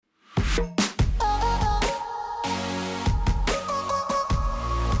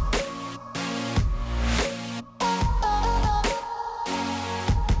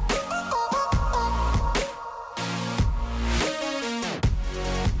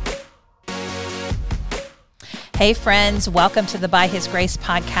Hey friends, welcome to the By His Grace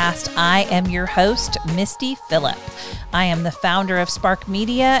podcast. I am your host, Misty Phillip. I am the founder of Spark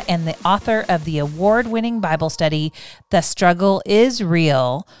Media and the author of the award-winning Bible study, The Struggle is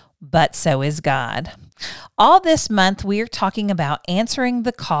Real, but So is God. All this month, we are talking about answering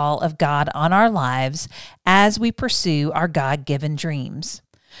the call of God on our lives as we pursue our God-given dreams.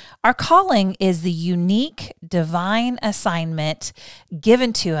 Our calling is the unique divine assignment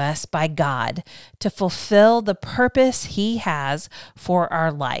given to us by God to fulfill the purpose He has for our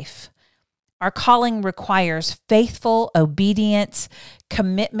life. Our calling requires faithful obedience,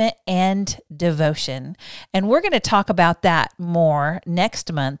 commitment, and devotion. And we're going to talk about that more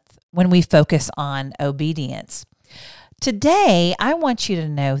next month when we focus on obedience. Today, I want you to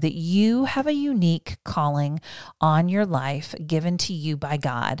know that you have a unique calling on your life given to you by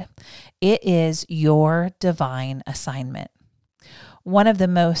God. It is your divine assignment. One of the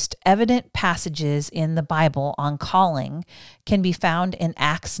most evident passages in the Bible on calling can be found in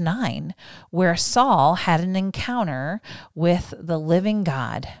Acts 9, where Saul had an encounter with the living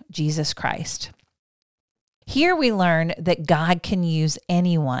God, Jesus Christ. Here we learn that God can use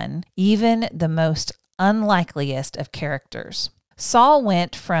anyone, even the most unlikeliest of characters. Saul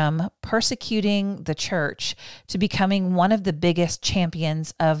went from persecuting the church to becoming one of the biggest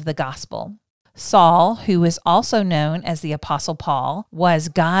champions of the gospel. Saul, who is also known as the Apostle Paul, was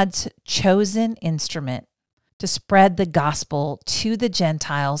God's chosen instrument to spread the gospel to the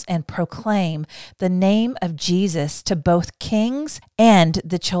Gentiles and proclaim the name of Jesus to both kings and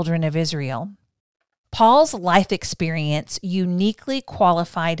the children of Israel. Paul's life experience uniquely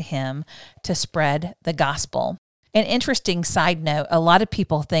qualified him to spread the gospel. An interesting side note, a lot of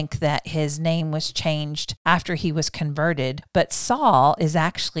people think that his name was changed after he was converted, but Saul is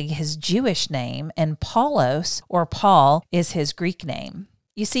actually his Jewish name, and Paulos, or Paul, is his Greek name.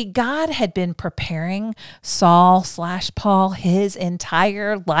 You see, God had been preparing Saul/Paul his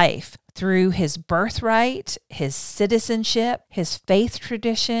entire life through his birthright, his citizenship, his faith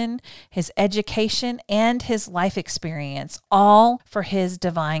tradition, his education, and his life experience, all for his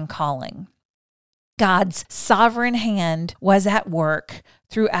divine calling. God's sovereign hand was at work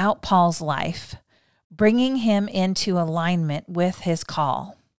throughout Paul's life, bringing him into alignment with his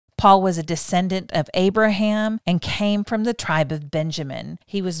call. Paul was a descendant of Abraham and came from the tribe of Benjamin.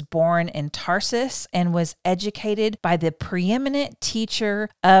 He was born in Tarsus and was educated by the preeminent teacher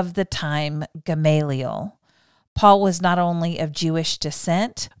of the time, Gamaliel. Paul was not only of Jewish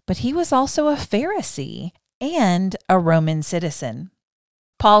descent, but he was also a Pharisee and a Roman citizen.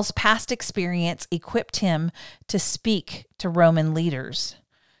 Paul's past experience equipped him to speak to Roman leaders,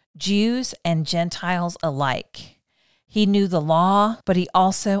 Jews and Gentiles alike. He knew the law, but he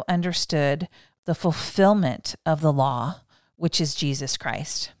also understood the fulfillment of the law, which is Jesus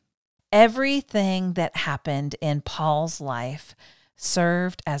Christ. Everything that happened in Paul's life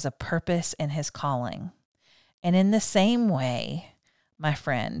served as a purpose in his calling. And in the same way, my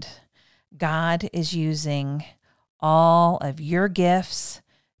friend, God is using all of your gifts,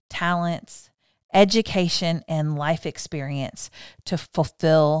 talents, education, and life experience to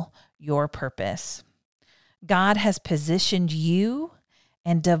fulfill your purpose. God has positioned you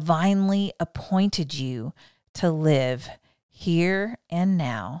and divinely appointed you to live here and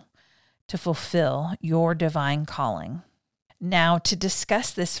now to fulfill your divine calling. Now, to discuss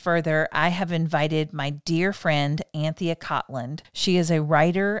this further, I have invited my dear friend, Anthea Cotland. She is a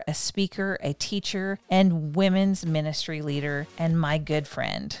writer, a speaker, a teacher, and women's ministry leader, and my good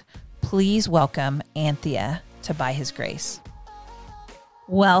friend. Please welcome Anthea to By His Grace.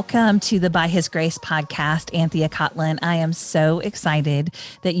 Welcome to the By His Grace podcast, Anthea Cotland. I am so excited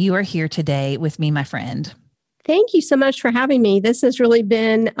that you are here today with me, my friend. Thank you so much for having me. This has really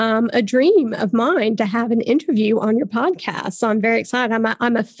been a dream of mine to have an interview on your podcast. So I'm very excited.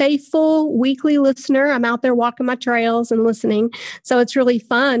 I'm a faithful weekly listener. I'm out there walking my trails and listening. So it's really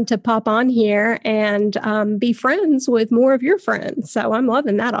fun to pop on here and be friends with more of your friends. So I'm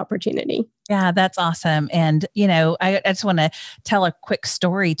loving that opportunity. Yeah, that's awesome. And, I just want to tell a quick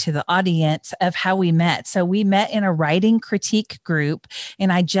story to the audience of how we met. So we met in a writing critique group,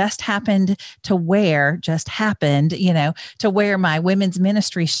 and I just happened to wear my women's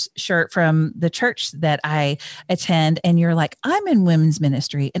ministry shirt from the church that I attend. And you're like, I'm in women's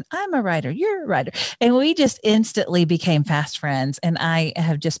ministry and I'm a writer. You're a writer. And we just instantly became fast friends. And I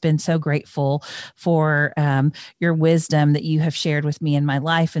have just been so grateful for your wisdom that you have shared with me in my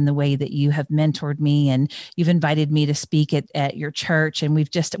life and the way that you have mentored me, and you've invited me to speak at your church. And we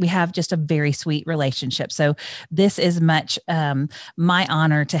have just a very sweet relationship. So this is much my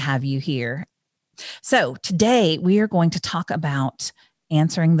honor to have you here. So today we are going to talk about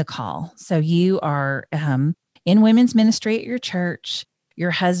answering the call. So you are in women's ministry at your church.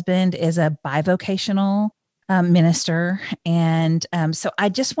 Your husband is a bivocational minister. And so I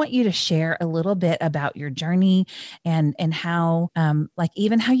just want you to share a little bit about your journey and how, like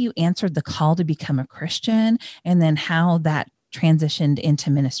even how you answered the call to become a Christian and then how that transitioned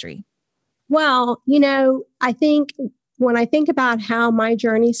into ministry. Well, I think when I think about how my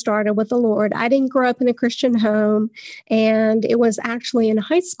journey started with the Lord, I didn't grow up in a Christian home. And it was actually in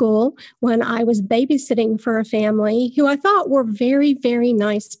high school when I was babysitting for a family who I thought were very, very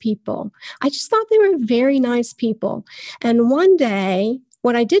nice people. I just thought they were very nice people. And one day,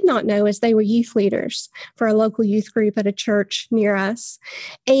 what I did not know is they were youth leaders for a local youth group at a church near us.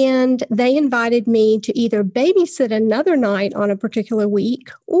 And they invited me to either babysit another night on a particular week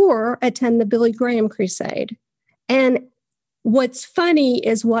or attend the Billy Graham crusade. And what's funny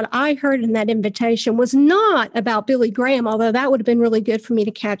is what I heard in that invitation was not about Billy Graham, although that would have been really good for me to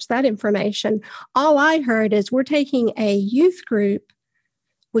catch that information. All I heard is we're taking a youth group,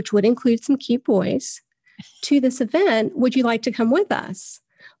 which would include some cute boys, to this event. Would you like to come with us?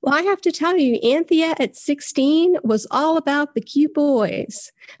 Well, I have to tell you, Anthea at 16 was all about the cute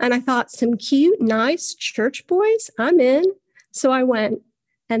boys. And I thought, some cute, nice church boys? I'm in. So I went.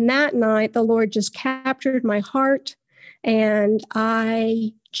 And that night, the Lord just captured my heart. And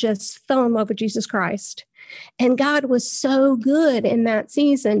I just fell in love with Jesus Christ. And God was so good in that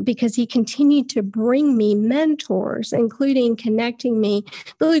season because he continued to bring me mentors, including connecting me.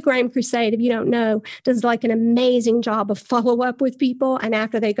 Billy Graham Crusade, if you don't know, does like an amazing job of follow up with people. And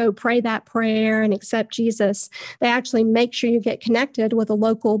after they go pray that prayer and accept Jesus, they actually make sure you get connected with a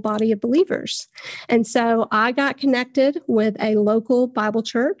local body of believers. And so I got connected with a local Bible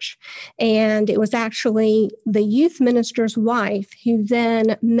church, and it was actually the youth minister's wife who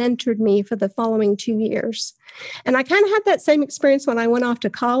then mentored me for the following 2 years. And I kind of had that same experience when I went off to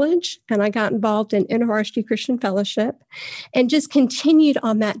college and I got involved in InterVarsity Christian Fellowship and just continued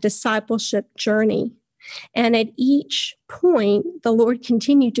on that discipleship journey. And at each point, the Lord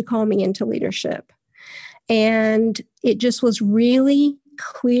continued to call me into leadership. And it just was really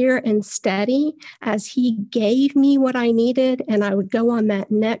clear and steady as he gave me what I needed and I would go on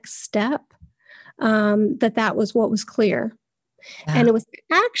that next step, that was what was clear. Yeah. And it was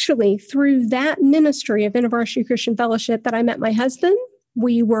actually through that ministry of InterVarsity Christian Fellowship that I met my husband.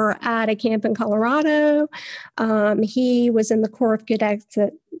 We were at a camp in Colorado. He was in the Corps of Cadets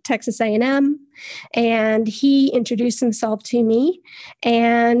at Texas A&M, and he introduced himself to me.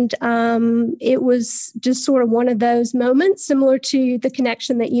 And it was just sort of one of those moments similar to the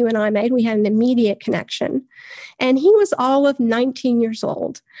connection that you and I made. We had an immediate connection. And he was all of 19 years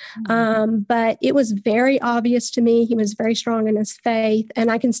old. But it was very obvious to me. He was very strong in his faith.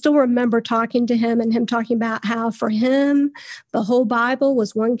 And I can still remember talking to him and him talking about how for him, the whole Bible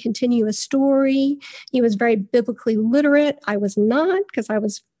was one continuous story. He was very biblically literate. I was not, because I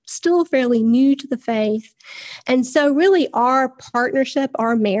was still fairly new to the faith. And so really our partnership,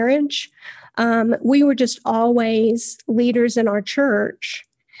 our marriage, we were just always leaders in our church.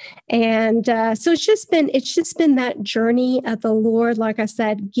 And so it's just been that journey of the Lord, like I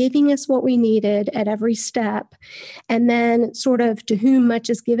said, giving us what we needed at every step. And then sort of to whom much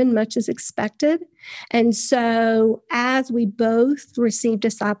is given, much is expected. And so as we both received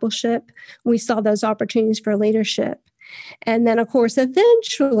discipleship, we saw those opportunities for leadership. And then, of course,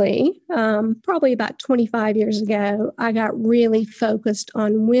 eventually, probably about 25 years ago, I got really focused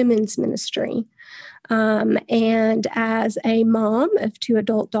on women's ministry. And as a mom of 2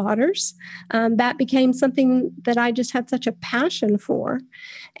 adult daughters, that became something that I just had such a passion for.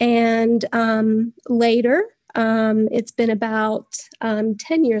 And later, it's been about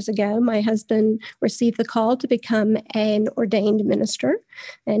 10 years ago, my husband received the call to become an ordained minister.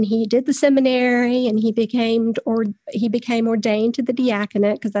 And he did the seminary and he became ordained to the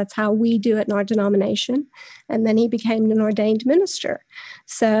diaconate, because that's how we do it in our denomination. And then he became an ordained minister.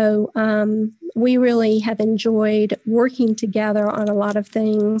 So we really have enjoyed working together on a lot of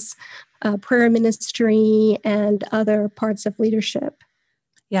things, prayer ministry and other parts of leadership.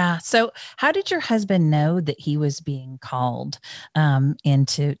 Yeah. So how did your husband know that he was being called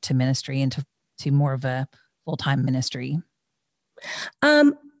into ministry, into more of a full-time ministry?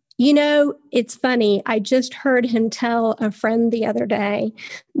 It's funny. I just heard him tell a friend the other day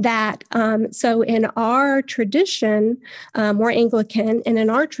that, so in our tradition, we're Anglican, and in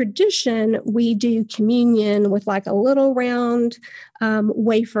our tradition, we do communion with like a little round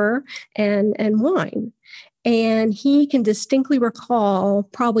wafer and wine. And he can distinctly recall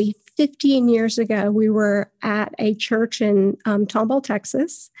probably 15 years ago, we were at a church in Tomball,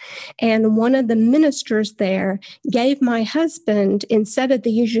 Texas, and one of the ministers there gave my husband, instead of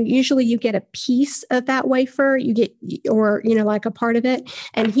the usually you get a piece of that wafer, you get, or, like a part of it,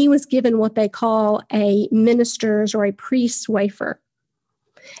 and he was given what they call a minister's or a priest's wafer.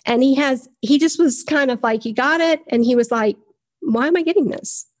 And he just was kind of like, he got it, and he was like, why am I getting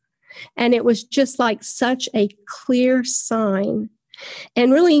this? And it was just like such a clear sign.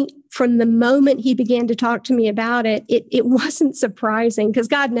 And really, from the moment he began to talk to me about it, it wasn't surprising, because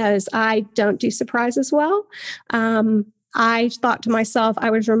God knows I don't do surprises well. I thought to myself, I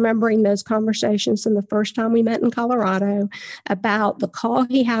was remembering those conversations from the first time we met in Colorado about the call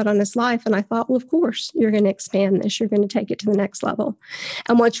he had on his life. And I thought, well, of course, you're going to expand this. You're going to take it to the next level.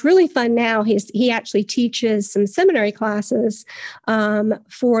 And what's really fun now is he actually teaches some seminary classes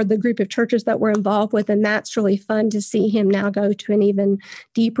for the group of churches that we're involved with. And that's really fun to see him now go to an even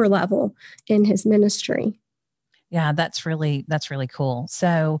deeper level in his ministry. Yeah, that's really cool.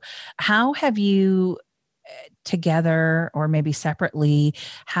 So how have you together, or maybe separately,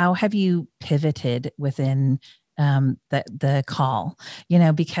 how have you pivoted within the call?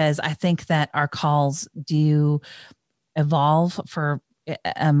 Because I think that our calls do evolve, for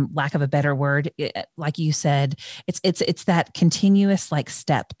lack of a better word. Like you said, it's that continuous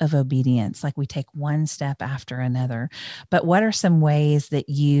step of obedience. Like we take one step after another. But what are some ways that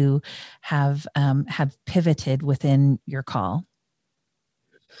you have pivoted within your call?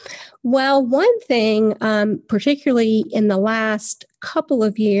 Well, one thing, particularly in the last couple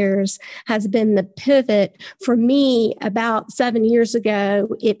of years, has been the pivot for me. About 7 years ago,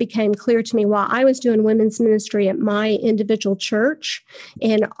 it became clear to me, while I was doing women's ministry at my individual church,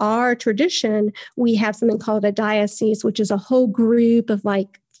 in our tradition, we have something called a diocese, which is a whole group of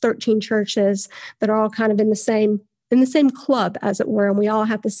 13 churches that are all kind of in the same club, as it were, and we all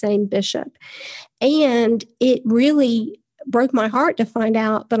have the same bishop. And it really broke my heart to find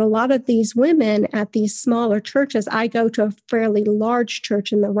out that a lot of these women at these smaller churches — I go to a fairly large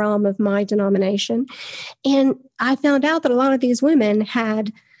church in the realm of my denomination — and I found out that a lot of these women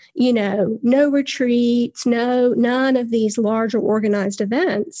had, no retreats, none of these larger organized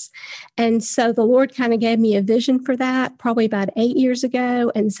events. And so the Lord kind of gave me a vision for that probably about 8 years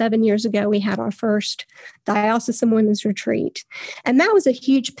ago. And 7 years ago, we had our first diocesan women's retreat. And that was a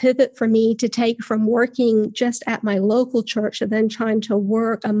huge pivot for me to take from working just at my local church and then trying to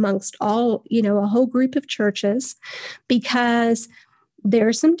work amongst all, a whole group of churches, because there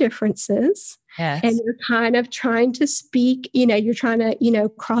are some differences. Yes. And you're kind of trying to speak, you're trying to,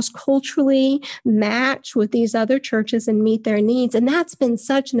 cross-culturally match with these other churches and meet their needs. And that's been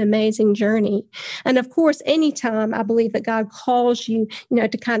such an amazing journey. And of course, anytime I believe that God calls you,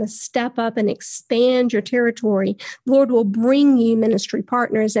 to kind of step up and expand your territory, the Lord will bring you ministry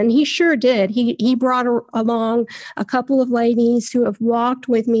partners. And he sure did. He brought along a couple of ladies who have walked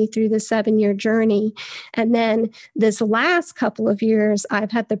with me through the 7-year journey. And then this last couple of years,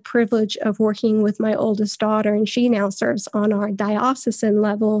 I've had the privilege of working with my oldest daughter, and she now serves on our diocesan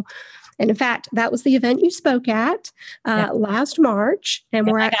level. And in fact, that was the event you spoke at last March. And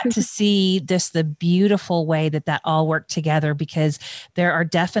I got to see the beautiful way that all worked together, because there are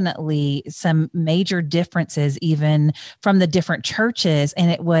definitely some major differences even from the different churches. And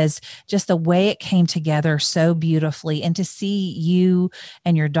it was just the way it came together so beautifully. And to see you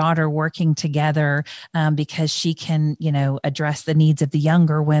and your daughter working together because she can, address the needs of the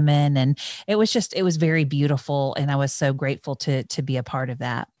younger women. And it was very beautiful. And I was so grateful to be a part of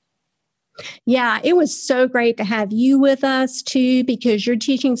that. Yeah, it was so great to have you with us too, because your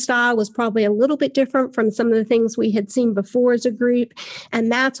teaching style was probably a little bit different from some of the things we had seen before as a group. And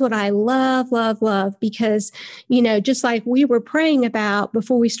that's what I love, because, just like we were praying about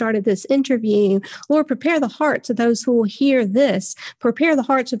before we started this interview, Lord, prepare the hearts of those who will hear this, prepare the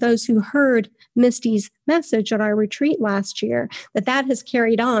hearts of those who heard Misty's message at our retreat last year, that has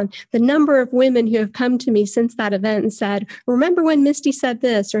carried on. The number of women who have come to me since that event and said, remember when Misty said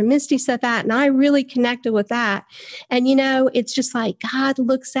this or Misty said that, and I really connected with that. And, it's just like God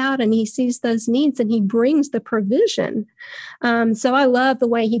looks out and he sees those needs and he brings the provision. So I love the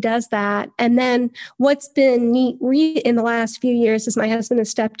way he does that. And then what's been neat in the last few years is my husband has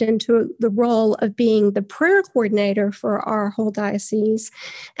stepped into the role of being the prayer coordinator for our whole diocese,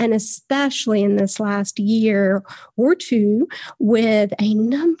 and especially in this last year or two, with a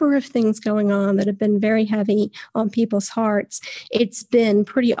number of things going on that have been very heavy on people's hearts. It's been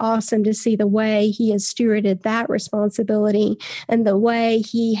pretty awesome to to see the way he has stewarded that responsibility and the way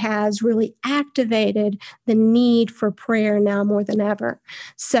he has really activated the need for prayer now more than ever.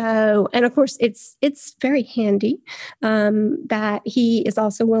 So, and of course, it's very handy that he is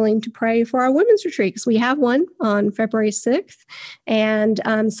also willing to pray for our women's retreat, because we have one on February 6th. And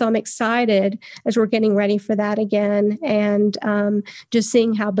so I'm excited as we're getting ready for that again, and just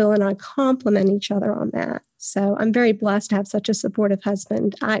seeing how Bill and I complement each other on that. So I'm very blessed to have such a supportive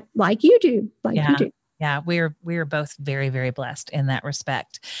husband, like you do. Yeah, we're both very, very blessed in that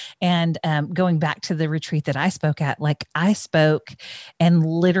respect. And going back to the retreat that I spoke at, like I spoke and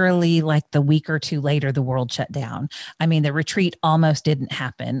literally like the week or two later, the world shut down. I mean, the retreat almost didn't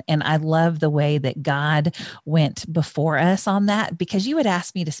happen. And I love the way that God went before us on that, because you had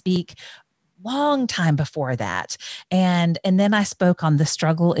asked me to speak long time before that. And then I spoke on the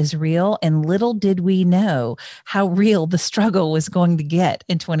struggle is real. And little did we know how real the struggle was going to get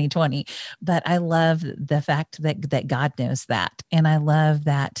in 2020. But I love the fact that God knows that. And I love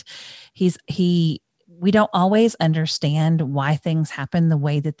that we don't always understand why things happen the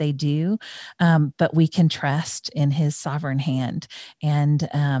way that they do, but we can trust in his sovereign hand. And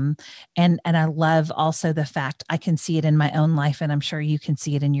I love also the fact, I can see it in my own life, and I'm sure you can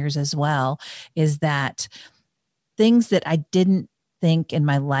see it in yours as well, is that things that I didn't think in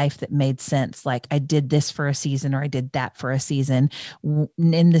my life that made sense, like I did this for a season or I did that for a season,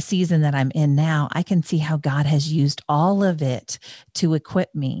 in the season that I'm in now, I can see how God has used all of it to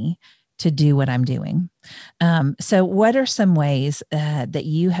equip me to do what I'm doing. So what are some ways that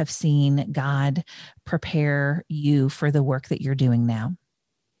you have seen God prepare you for the work that you're doing now?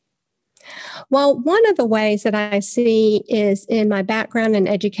 Well, one of the ways that I see is in my background in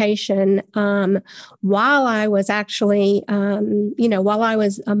education. While I was actually, while I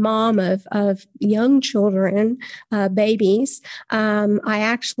was a mom of young children, babies, I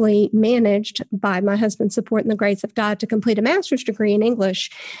actually managed, by my husband's support and the grace of God, to complete a master's degree in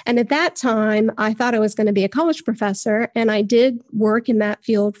English. And at that time, I thought I was going to be a college professor, and I did work in that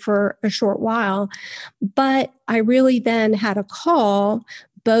field for a short while. But I really then had a call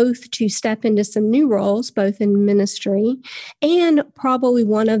both to step into some new roles, both in ministry, and probably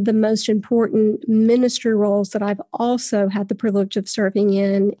one of the most important ministry roles that I've also had the privilege of serving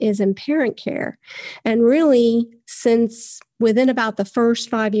in is in parent care. And really, since within about the first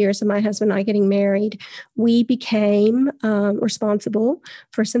 5 years of my husband and I getting married, we became responsible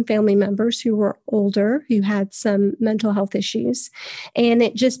for some family members who were older, who had some mental health issues. And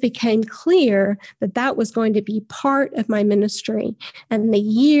it just became clear that that was going to be part of my ministry. And the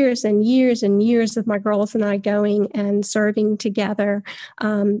years and years and years of my girls and I going and serving together,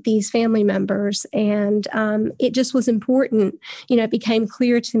 these family members. And it just was important. It became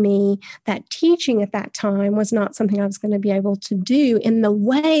clear to me that teaching at that time was not something I was going to be able to do in the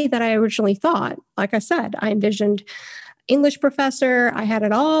way that I originally thought. Like I said, I envisioned English professor. I had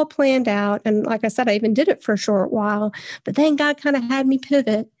it all planned out. And like I said, I even did it for a short while, but then God kind of had me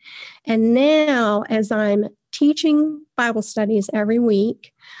pivot. And now, as I'm teaching Bible studies every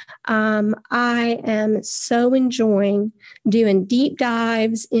week, I am so enjoying doing deep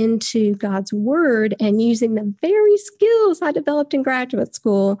dives into God's Word and using the very skills I developed in graduate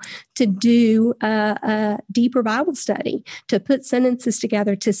school to do a deeper Bible study, to put sentences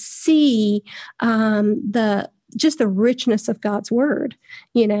together, to see just the richness of God's Word.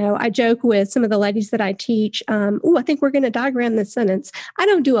 I joke with some of the ladies that I teach, I think we're going to diagram this sentence. I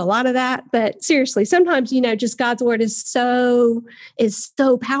don't do a lot of that, but seriously, sometimes, just God's Word is so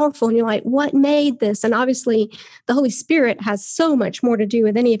powerful. And you're like, what made this? And obviously the Holy Spirit has so much more to do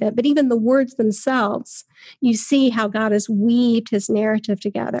with any of it, but even the words themselves, you see how God has weaved his narrative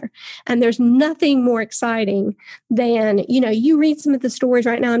together. And there's nothing more exciting than, you read some of the stories.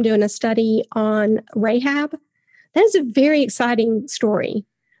 Right now I'm doing a study on Rahab. That is a very exciting story.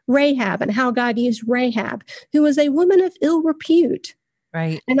 Rahab, and how God used Rahab, who was a woman of ill repute.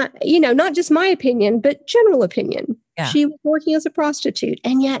 Right. And, not just my opinion, but general opinion. Yeah. She was working as a prostitute,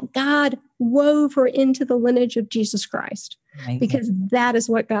 and yet God wove her into the lineage of Jesus Christ. Amazing. Because that is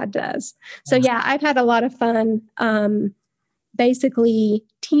what God does. So, I've had a lot of fun basically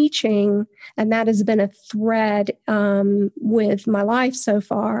teaching, and that has been a thread with my life so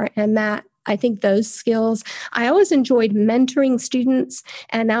far. And that, I think those skills, I always enjoyed mentoring students,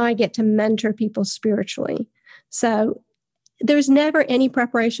 and now I get to mentor people spiritually. So there's never any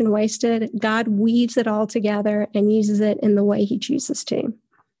preparation wasted. God weaves it all together and uses it in the way he chooses to.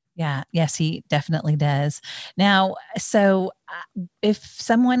 Yeah. Yes, he definitely does. Now, so if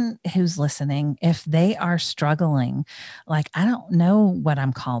someone who's listening, if they are struggling, like, I don't know what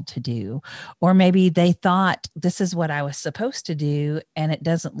I'm called to do, or maybe they thought this is what I was supposed to do and it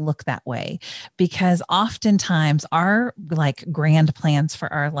doesn't look that way, because oftentimes our like grand plans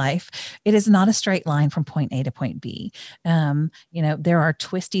for our life, it is not a straight line from point A to point B. There are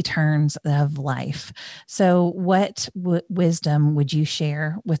twisty turns of life. So what wisdom would you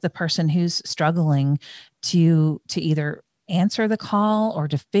share with the person who's struggling to either answer the call or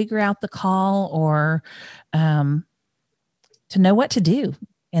to figure out the call, or to know what to do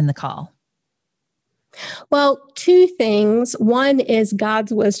in the call? Well, two things. One is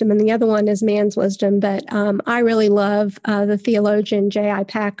God's wisdom, and the other one is man's wisdom. But I really love the theologian J.I.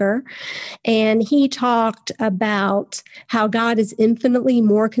 Packer, and he talked about how God is infinitely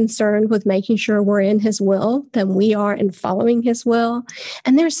more concerned with making sure we're in his will than we are in following his will.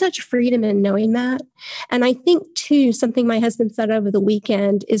 And there's such freedom in knowing that. And I think, too, something my husband said over the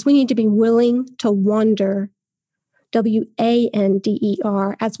weekend is we need to be willing to wander,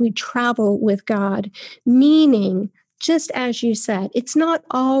 WANDER, as we travel with God, meaning, just as you said, it's not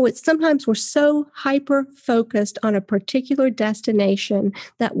always, sometimes we're so hyper focused on a particular destination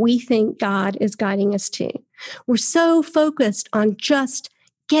that we think God is guiding us to. We're so focused on just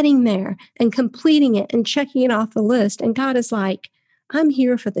getting there and completing it and checking it off the list. And God is like, I'm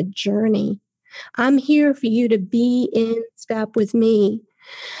here for the journey. I'm here for you to be in step with me.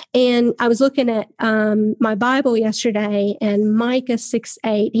 And I was looking at my Bible yesterday, and Micah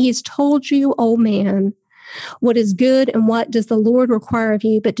 6:8, he's told you, oh man, what is good and what does the Lord require of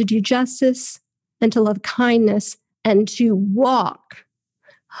you, but to do justice and to love kindness and to walk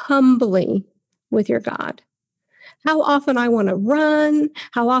humbly with your God. How often I want to run,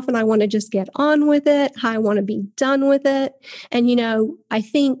 how often I want to just get on with it, how I want to be done with it. And, I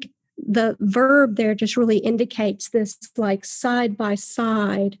think the verb there just really indicates this like side by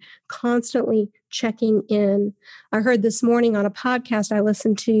side, constantly checking in. I heard this morning on a podcast I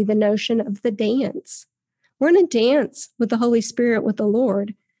listened to the notion of the dance. We're in a dance with the Holy Spirit, with the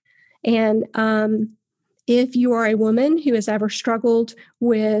Lord. And if you are a woman who has ever struggled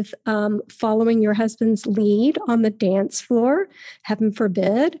with following your husband's lead on the dance floor, heaven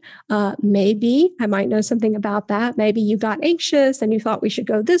forbid, maybe I might know something about that. Maybe you got anxious and you thought we should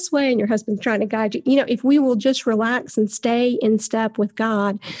go this way and your husband's trying to guide you. If we will just relax and stay in step with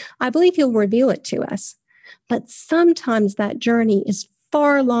God, I believe he'll reveal it to us. But sometimes that journey is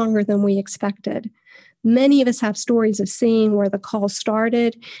far longer than we expected. Many of us have stories of seeing where the call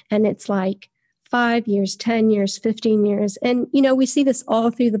started, and it's like 5 years, 10 years, 15 years. And, we see this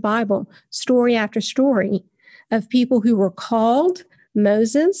all through the Bible, story after story of people who were called,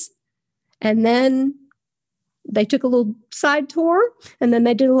 Moses, and then they took a little side tour, and then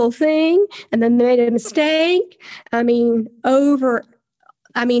they did a little thing, and then they made a mistake. I go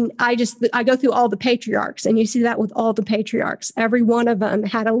through all the patriarchs, and you see that with all the patriarchs. Every one of them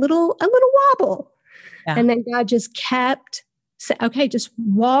had a little wobble. Yeah. And then God just kept saying, okay, just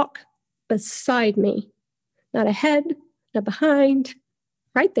walk beside me, not ahead, not behind,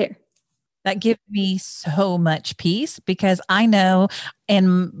 right there. That gives me so much peace, because I know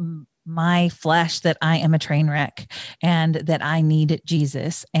in my flesh that I am a train wreck and that I need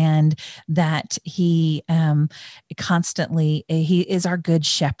Jesus, and that he constantly, he is our good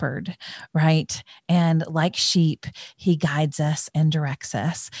shepherd, right? And like sheep, he guides us and directs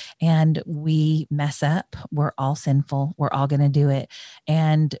us, and we mess up. We're all sinful. We're all going to do it.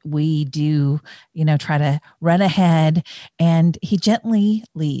 And we do, try to run ahead, and he gently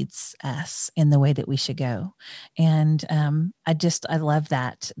leads us in the way that we should go. And I love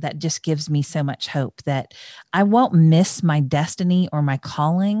that. That just gives me so much hope that I won't miss my destiny or my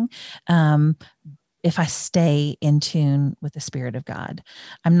calling if I stay in tune with the Spirit of God.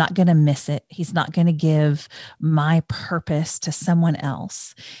 I'm not going to miss it. He's not going to give my purpose to someone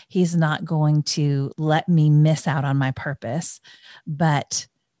else. He's not going to let me miss out on my purpose. But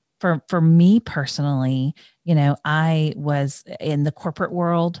for me personally, I was in the corporate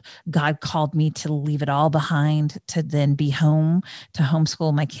world. God called me to leave it all behind, to then be home, to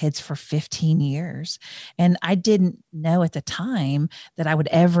homeschool my kids for 15 years. And I didn't know at the time that I would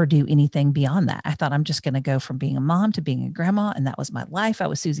ever do anything beyond that. I thought I'm just going to go from being a mom to being a grandma. And that was my life. I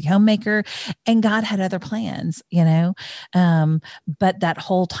was Susie Homemaker, and God had other plans, but that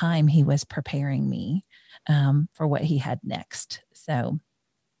whole time he was preparing me for what he had next. So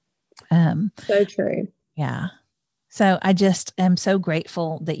true. Yeah. So I just am so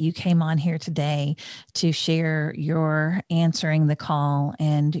grateful that you came on here today to share your answering the call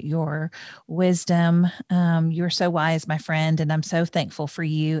and your wisdom. You're so wise, my friend, and I'm so thankful for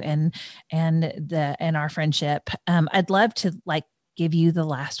you and our friendship. I'd love to give you the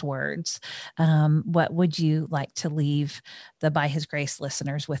last words. What would you like to leave the By His Grace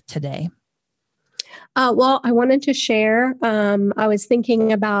listeners with today? Well, I wanted to share. I was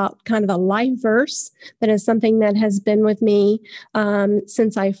thinking about kind of a life verse that is something that has been with me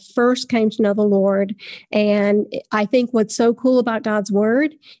since I first came to know the Lord. And I think what's so cool about God's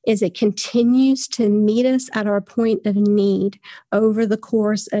word is it continues to meet us at our point of need over the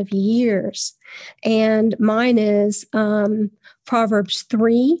course of years. And mine is Proverbs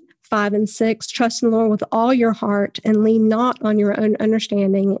 3:5-6, trust in the Lord with all your heart and lean not on your own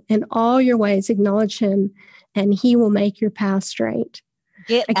understanding. In all your ways, acknowledge him, and he will make your path straight.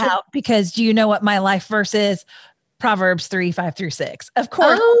 Get out, because do you know what my life verse is? Proverbs 3:5-6. Of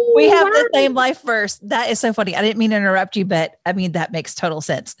course, we have the same life verse. That is so funny. I didn't mean to interrupt you, but I mean, that makes total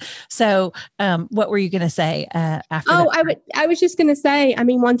sense. So what were you going to say after that? I was just going to say, I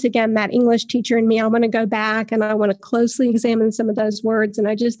mean, once again, that English teacher in me, I want to go back and I want to closely examine some of those words. And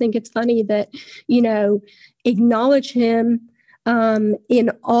I just think it's funny that, acknowledge him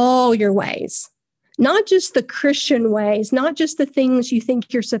in all your ways. Not just the Christian ways, not just the things you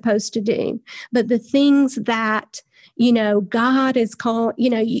think you're supposed to do, but the things that, God is calling,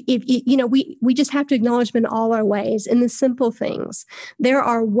 we just have to acknowledge him in all our ways, in the simple things. There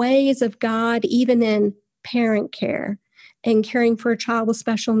are ways of God, even in parent care and caring for a child with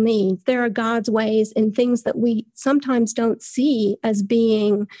special needs. There are God's ways in things that we sometimes don't see as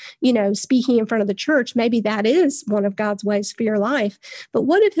being, speaking in front of the church. Maybe that is one of God's ways for your life. But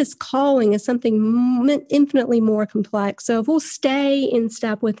what if his calling is something infinitely more complex? So if we'll stay in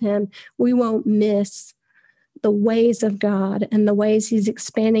step with him, we won't miss the ways of God and the ways he's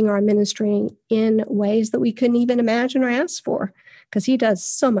expanding our ministry in ways that we couldn't even imagine or ask for, because he does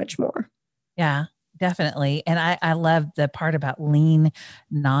so much more. Yeah. Definitely. And I love the part about lean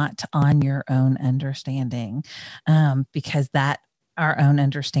not on your own understanding, because that our own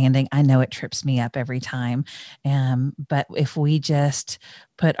understanding, I know it trips me up every time. But if we just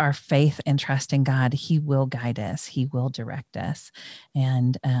put our faith and trust in God, he will guide us. He will direct us.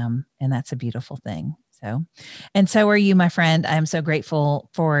 And that's a beautiful thing. So are you, my friend. I'm so grateful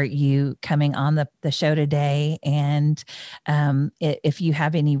for you coming on the show today. And if you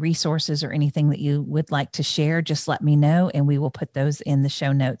have any resources or anything that you would like to share, just let me know, and we will put those in the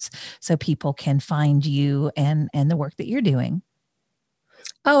show notes so people can find you and the work that you're doing.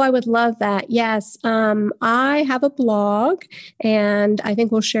 Oh, I would love that. Yes. I have a blog, and I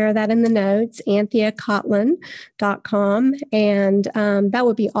think we'll share that in the notes, AnthiaCotlin.com. And that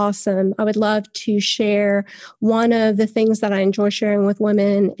would be awesome. I would love to share. One of the things that I enjoy sharing with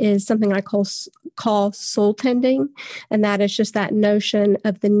women is something I call soul tending. And that is just that notion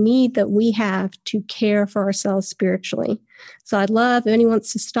of the need that we have to care for ourselves spiritually. So I'd love if anyone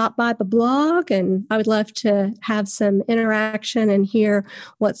wants to stop by the blog, and I would love to have some interaction and hear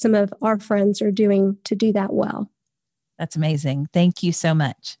what some of our friends are doing to do that well. That's amazing. Thank you so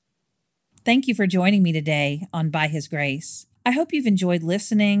much. Thank you for joining me today on By His Grace. I hope you've enjoyed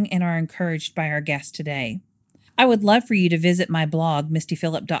listening and are encouraged by our guest today. I would love for you to visit my blog,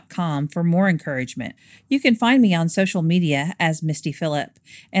 mistyphillip.com, for more encouragement. You can find me on social media as Misty Phillip,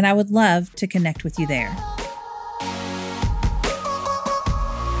 and I would love to connect with you there.